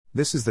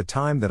This is the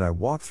time that I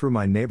walk through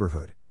my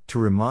neighborhood, to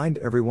remind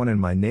everyone in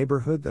my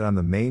neighborhood that I'm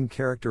the main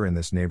character in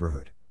this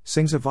neighborhood,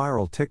 sings a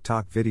viral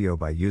TikTok video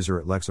by user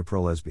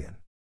 @LexaProLesbian.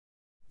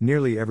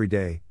 Nearly every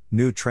day,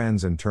 new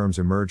trends and terms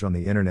emerge on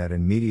the internet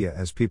and media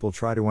as people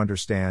try to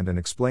understand and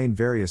explain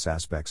various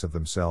aspects of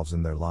themselves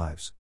and their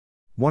lives.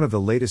 One of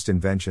the latest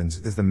inventions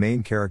is the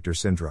main character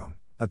syndrome,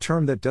 a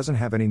term that doesn't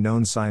have any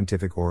known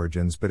scientific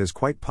origins but is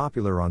quite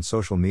popular on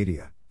social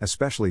media,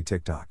 especially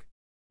TikTok.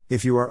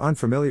 If you are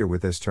unfamiliar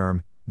with this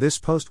term, this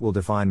post will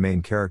define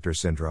main character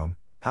syndrome,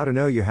 how to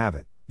know you have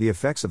it, the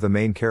effects of the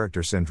main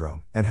character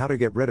syndrome, and how to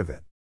get rid of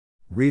it.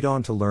 Read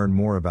on to learn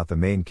more about the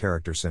main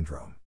character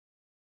syndrome.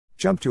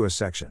 Jump to a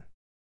section.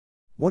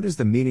 What is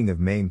the meaning of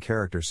main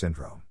character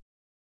syndrome?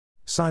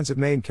 Signs of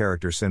main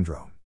character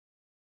syndrome.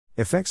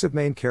 Effects of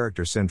main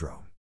character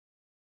syndrome.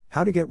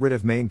 How to get rid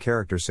of main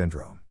character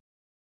syndrome.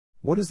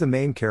 What is the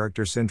main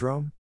character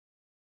syndrome?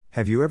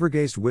 Have you ever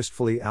gazed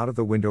wistfully out of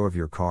the window of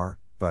your car,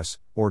 bus,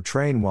 or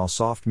train while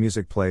soft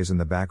music plays in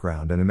the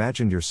background and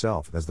imagined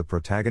yourself as the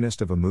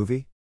protagonist of a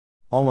movie?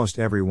 Almost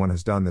everyone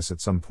has done this at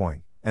some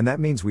point, and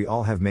that means we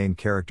all have main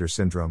character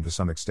syndrome to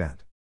some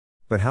extent.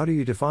 But how do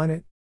you define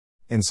it?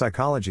 In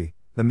psychology,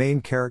 the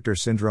main character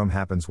syndrome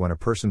happens when a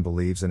person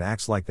believes and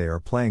acts like they are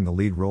playing the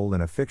lead role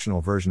in a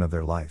fictional version of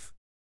their life.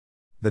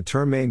 The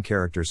term main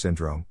character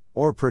syndrome,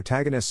 or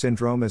protagonist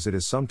syndrome as it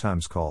is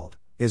sometimes called,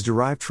 is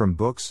derived from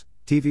books,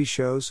 TV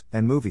shows,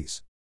 and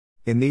movies.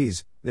 In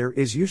these, there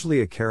is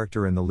usually a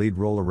character in the lead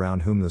role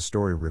around whom the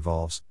story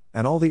revolves,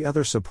 and all the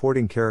other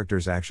supporting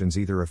characters' actions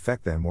either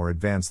affect them or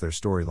advance their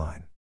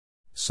storyline.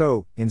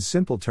 So, in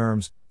simple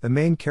terms, the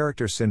main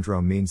character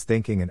syndrome means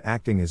thinking and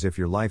acting as if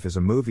your life is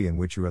a movie in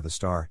which you are the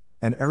star,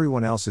 and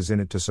everyone else is in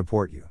it to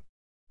support you.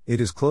 It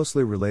is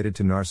closely related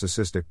to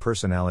narcissistic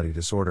personality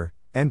disorder,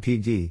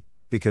 NPD,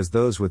 because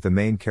those with the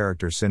main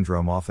character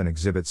syndrome often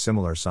exhibit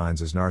similar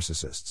signs as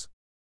narcissists.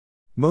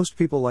 Most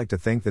people like to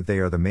think that they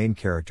are the main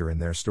character in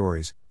their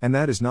stories, and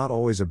that is not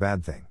always a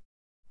bad thing.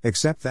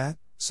 Except that,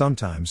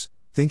 sometimes,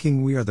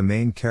 thinking we are the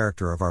main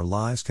character of our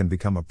lives can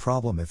become a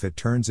problem if it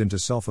turns into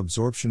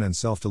self-absorption and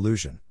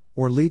self-delusion,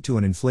 or lead to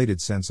an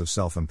inflated sense of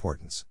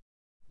self-importance.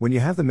 When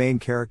you have the main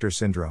character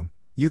syndrome,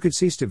 you could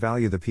cease to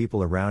value the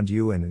people around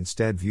you and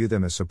instead view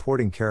them as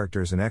supporting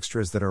characters and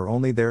extras that are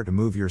only there to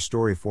move your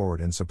story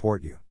forward and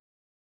support you.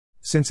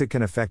 Since it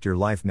can affect your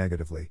life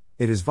negatively,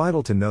 it is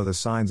vital to know the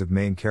signs of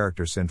main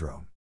character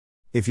syndrome.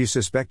 If you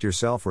suspect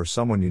yourself or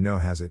someone you know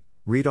has it,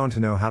 read on to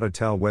know how to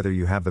tell whether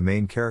you have the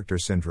main character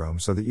syndrome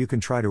so that you can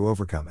try to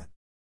overcome it.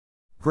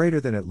 Greater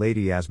than at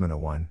Lady Asmina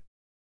 1.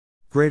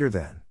 Greater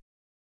than.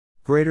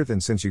 Greater than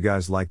since you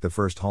guys liked the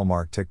first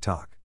Hallmark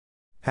TikTok.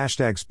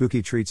 Hashtag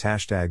spooky treats,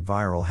 hashtag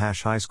viral,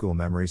 high school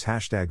memories,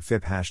 hashtag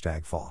FIP,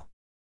 hashtag fall.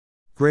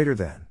 Greater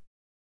than.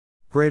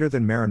 Greater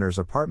than Mariner's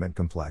apartment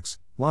complex,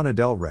 Lana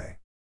Del Rey.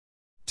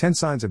 10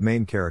 signs of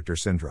main character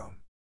syndrome.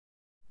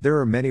 There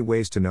are many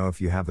ways to know if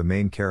you have the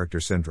main character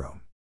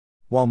syndrome.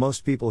 While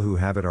most people who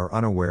have it are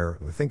unaware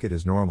or think it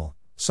is normal,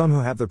 some who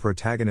have the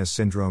protagonist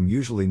syndrome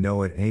usually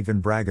know it and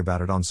even brag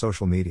about it on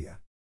social media.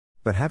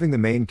 But having the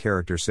main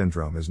character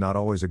syndrome is not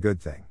always a good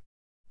thing.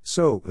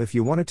 So, if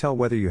you want to tell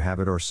whether you have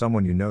it or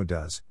someone you know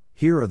does,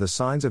 here are the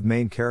signs of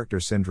main character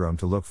syndrome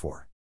to look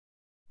for.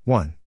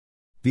 1.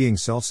 Being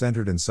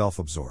self-centered and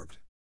self-absorbed.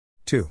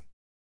 2.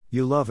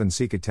 You love and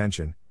seek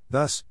attention,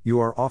 thus, you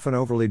are often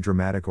overly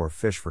dramatic or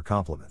fish for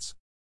compliments.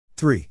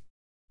 3.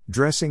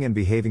 Dressing and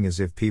behaving as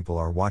if people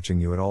are watching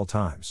you at all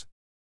times.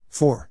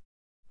 4.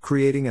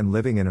 Creating and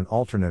living in an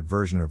alternate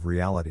version of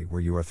reality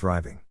where you are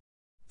thriving.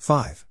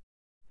 5.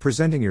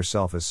 Presenting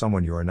yourself as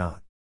someone you are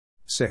not.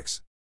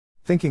 6.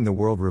 Thinking the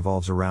world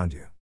revolves around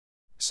you.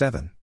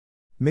 7.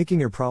 Making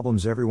your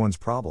problems everyone's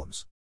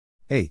problems.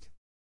 8.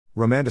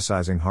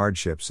 Romanticizing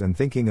hardships and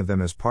thinking of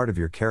them as part of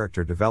your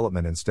character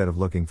development instead of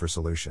looking for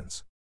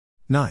solutions.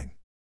 9.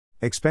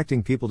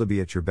 Expecting people to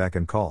be at your beck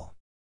and call.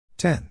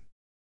 10.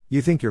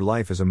 You think your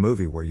life is a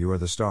movie where you are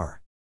the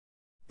star.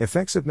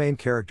 Effects of main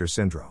character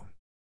syndrome.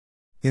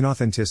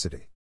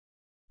 Inauthenticity.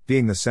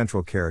 Being the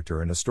central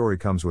character in a story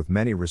comes with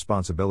many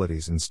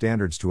responsibilities and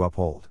standards to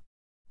uphold.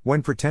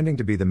 When pretending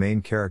to be the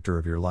main character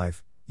of your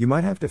life, you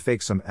might have to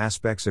fake some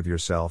aspects of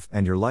yourself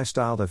and your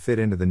lifestyle to fit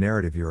into the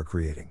narrative you are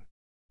creating.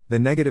 The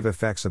negative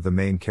effects of the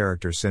main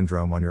character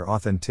syndrome on your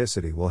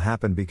authenticity will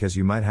happen because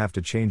you might have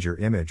to change your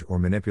image or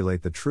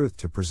manipulate the truth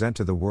to present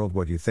to the world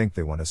what you think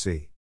they want to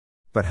see.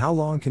 But how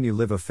long can you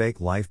live a fake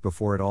life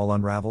before it all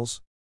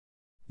unravels?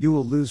 You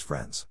will lose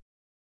friends.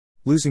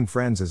 Losing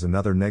friends is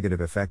another negative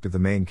effect of the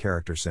main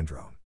character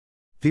syndrome.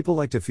 People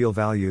like to feel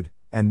valued,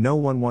 and no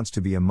one wants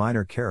to be a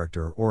minor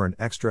character or an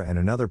extra in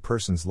another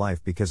person's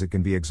life because it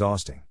can be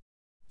exhausting.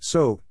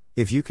 So,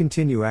 if you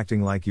continue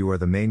acting like you are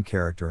the main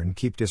character and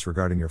keep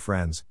disregarding your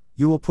friends,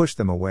 you will push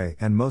them away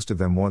and most of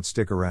them won't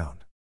stick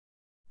around.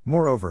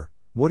 Moreover,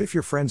 what if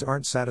your friends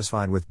aren't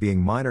satisfied with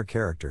being minor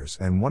characters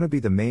and want to be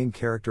the main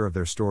character of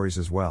their stories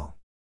as well?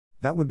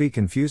 That would be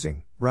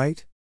confusing,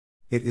 right?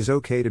 It is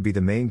okay to be the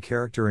main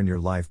character in your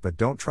life, but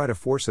don't try to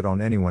force it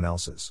on anyone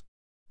else's.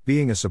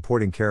 Being a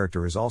supporting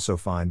character is also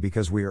fine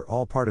because we are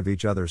all part of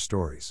each other's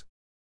stories.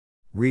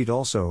 Read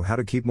also how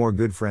to keep more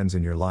good friends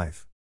in your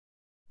life.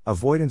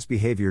 Avoidance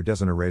behavior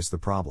doesn't erase the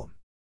problem.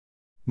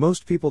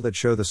 Most people that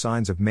show the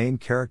signs of main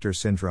character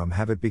syndrome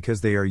have it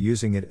because they are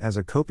using it as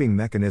a coping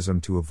mechanism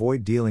to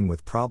avoid dealing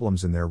with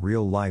problems in their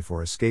real life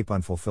or escape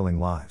unfulfilling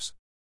lives.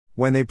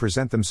 When they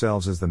present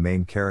themselves as the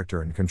main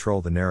character and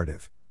control the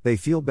narrative, they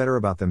feel better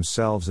about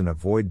themselves and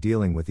avoid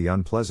dealing with the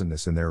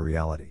unpleasantness in their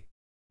reality.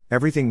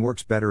 Everything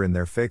works better in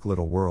their fake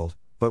little world,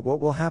 but what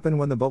will happen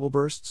when the bubble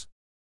bursts?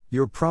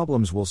 Your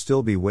problems will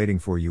still be waiting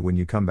for you when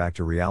you come back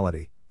to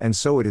reality, and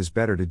so it is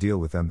better to deal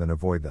with them than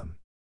avoid them.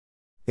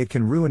 It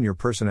can ruin your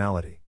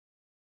personality.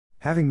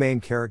 Having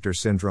main character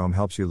syndrome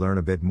helps you learn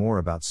a bit more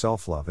about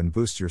self-love and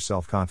boosts your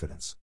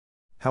self-confidence.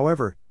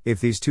 However,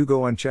 if these two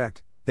go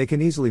unchecked, they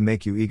can easily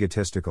make you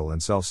egotistical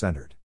and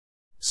self-centered.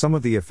 Some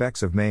of the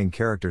effects of main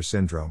character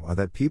syndrome are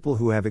that people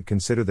who have it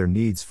consider their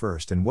needs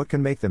first and what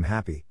can make them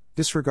happy,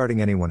 disregarding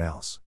anyone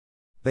else.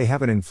 They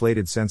have an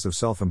inflated sense of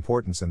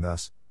self-importance and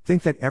thus,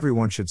 think that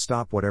everyone should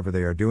stop whatever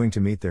they are doing to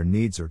meet their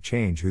needs or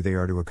change who they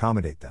are to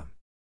accommodate them.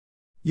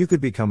 You could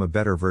become a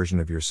better version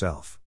of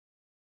yourself.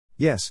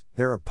 Yes,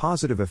 there are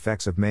positive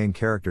effects of main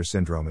character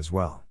syndrome as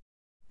well.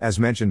 As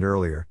mentioned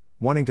earlier,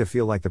 wanting to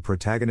feel like the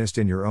protagonist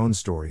in your own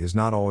story is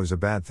not always a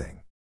bad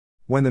thing.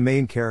 When the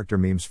main character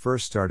memes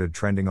first started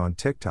trending on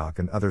TikTok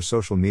and other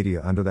social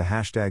media under the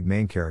hashtag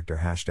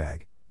 #maincharacter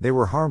hashtag, they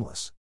were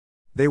harmless.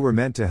 They were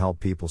meant to help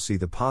people see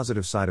the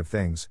positive side of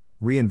things,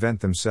 reinvent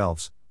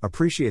themselves,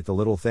 appreciate the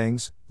little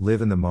things,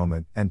 live in the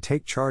moment, and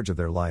take charge of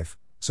their life,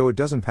 so it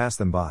doesn't pass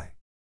them by.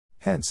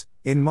 Hence,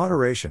 in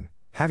moderation,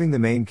 having the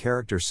main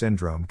character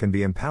syndrome can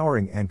be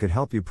empowering and could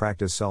help you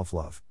practice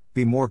self-love,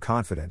 be more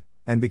confident,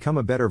 and become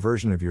a better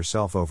version of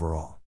yourself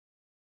overall.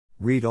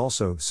 Read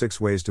also 6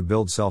 ways to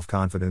build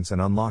self-confidence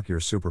and unlock your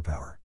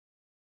superpower.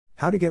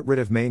 How to get rid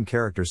of main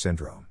character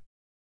syndrome.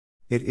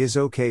 It is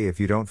okay if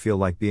you don't feel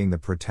like being the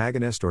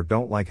protagonist or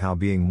don't like how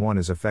being one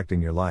is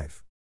affecting your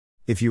life.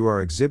 If you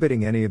are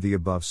exhibiting any of the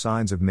above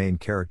signs of main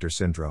character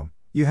syndrome,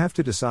 you have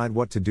to decide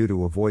what to do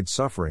to avoid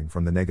suffering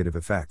from the negative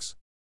effects.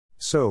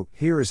 So,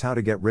 here is how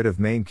to get rid of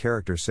main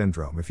character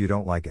syndrome if you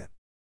don't like it.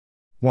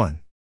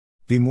 1.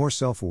 Be more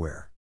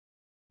self-aware.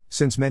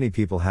 Since many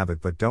people have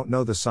it but don't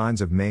know the signs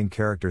of main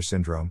character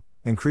syndrome,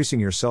 increasing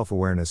your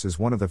self-awareness is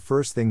one of the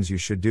first things you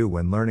should do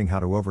when learning how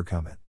to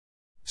overcome it.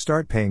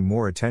 Start paying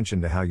more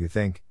attention to how you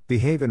think,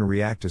 behave and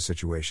react to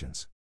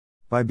situations.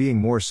 By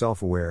being more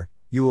self-aware,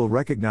 you will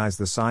recognize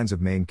the signs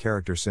of main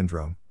character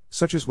syndrome,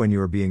 such as when you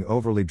are being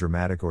overly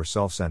dramatic or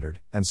self-centered,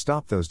 and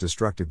stop those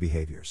destructive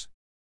behaviors.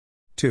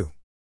 2.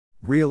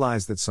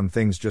 Realize that some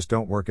things just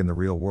don't work in the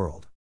real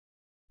world.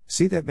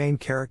 See that main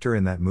character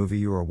in that movie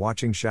you are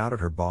watching shout at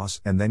her boss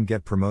and then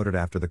get promoted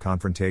after the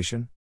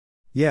confrontation?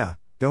 Yeah,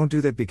 don't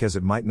do that because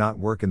it might not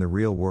work in the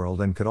real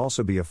world and could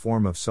also be a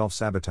form of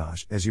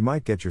self-sabotage as you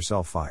might get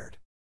yourself fired.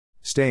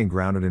 Staying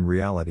grounded in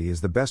reality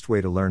is the best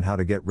way to learn how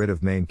to get rid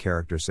of main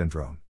character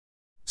syndrome.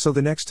 So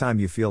the next time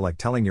you feel like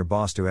telling your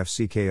boss to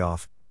FCK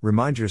off,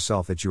 remind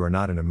yourself that you are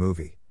not in a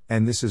movie,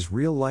 and this is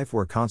real life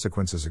where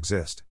consequences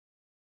exist.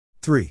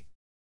 3.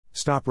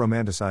 Stop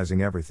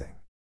romanticizing everything.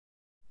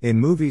 In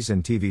movies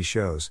and TV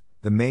shows,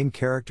 the main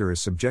character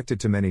is subjected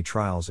to many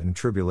trials and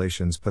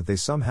tribulations, but they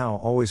somehow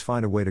always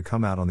find a way to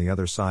come out on the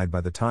other side by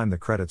the time the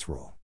credits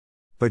roll.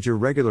 But your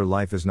regular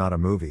life is not a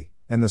movie,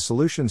 and the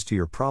solutions to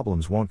your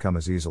problems won't come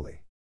as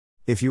easily.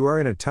 If you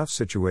are in a tough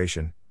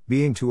situation,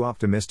 being too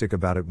optimistic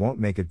about it won't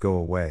make it go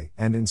away,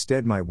 and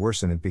instead might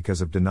worsen it because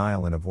of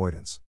denial and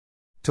avoidance.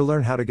 To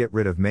learn how to get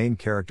rid of main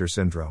character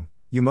syndrome,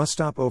 you must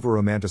stop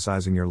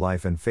over-romanticizing your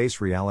life and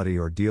face reality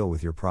or deal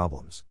with your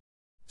problems.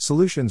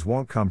 Solutions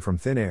won't come from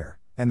thin air,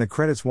 and the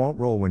credits won't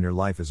roll when your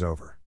life is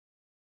over.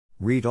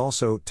 Read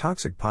also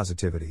Toxic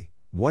Positivity,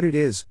 What It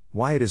Is,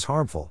 Why It Is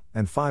Harmful,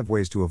 and 5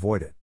 Ways to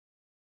Avoid It.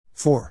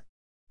 4.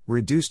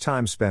 Reduce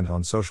time spent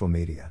on social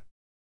media.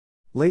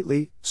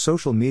 Lately,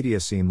 social media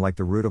seem like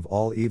the root of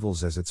all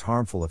evils as its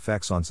harmful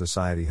effects on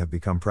society have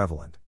become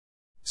prevalent.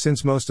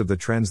 Since most of the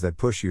trends that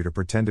push you to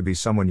pretend to be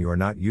someone you are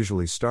not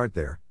usually start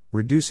there,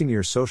 reducing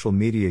your social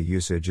media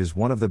usage is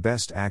one of the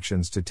best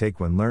actions to take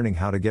when learning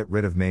how to get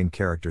rid of main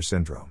character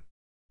syndrome.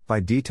 By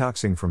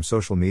detoxing from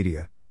social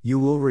media, you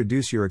will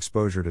reduce your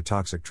exposure to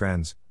toxic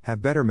trends,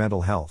 have better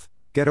mental health,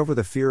 get over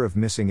the fear of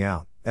missing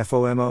out,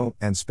 FOMO,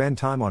 and spend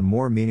time on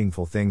more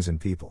meaningful things and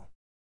people.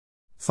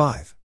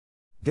 5.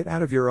 Get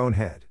out of your own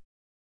head.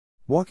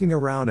 Walking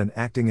around and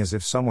acting as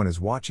if someone is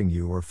watching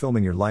you or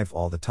filming your life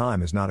all the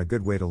time is not a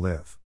good way to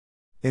live.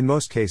 In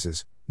most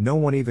cases, no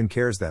one even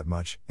cares that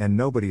much, and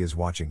nobody is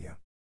watching you.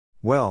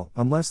 Well,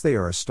 unless they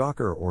are a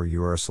stalker or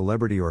you are a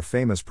celebrity or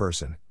famous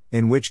person,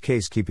 in which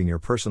case keeping your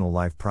personal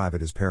life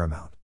private is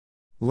paramount.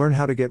 Learn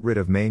how to get rid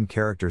of main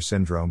character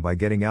syndrome by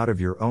getting out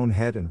of your own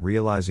head and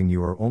realizing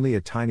you are only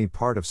a tiny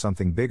part of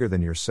something bigger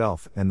than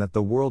yourself and that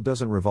the world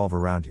doesn't revolve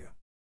around you.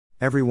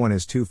 Everyone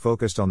is too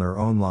focused on their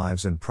own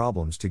lives and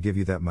problems to give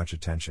you that much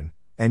attention,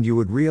 And you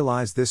would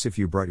realize this if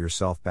you brought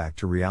yourself back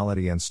to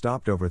reality and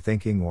stopped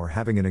overthinking or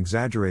having an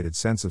exaggerated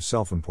sense of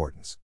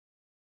self-importance.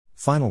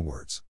 Final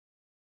words.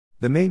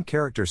 The main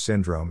character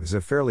syndrome is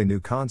a fairly new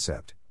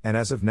concept, and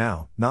as of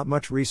now, not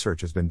much research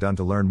has been done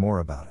to learn more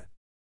about it.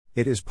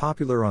 It is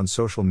popular on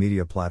social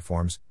media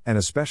platforms, and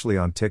especially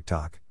on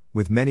TikTok,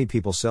 with many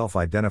people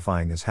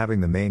self-identifying as having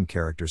the main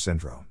character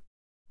syndrome.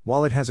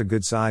 While it has a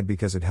good side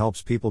because it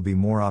helps people be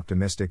more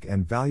optimistic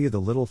and value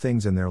the little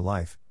things in their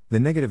life, the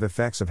negative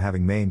effects of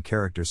having main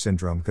character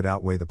syndrome could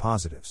outweigh the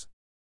positives.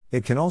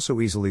 It can also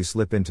easily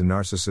slip into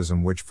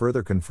narcissism, which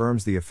further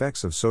confirms the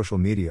effects of social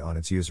media on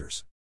its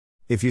users.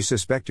 If you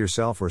suspect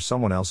yourself or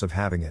someone else of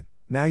having it,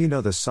 now you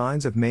know the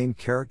signs of main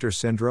character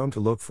syndrome to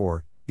look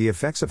for, the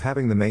effects of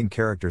having the main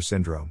character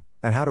syndrome,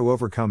 and how to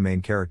overcome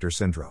main character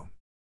syndrome.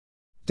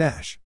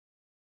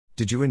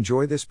 Did you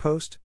enjoy this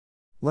post?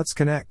 Let's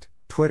connect.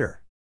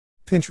 Twitter,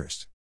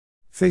 Pinterest,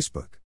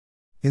 Facebook,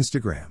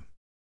 Instagram,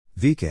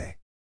 VK.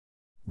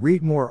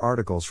 Read more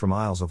articles from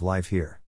Isles of Life here.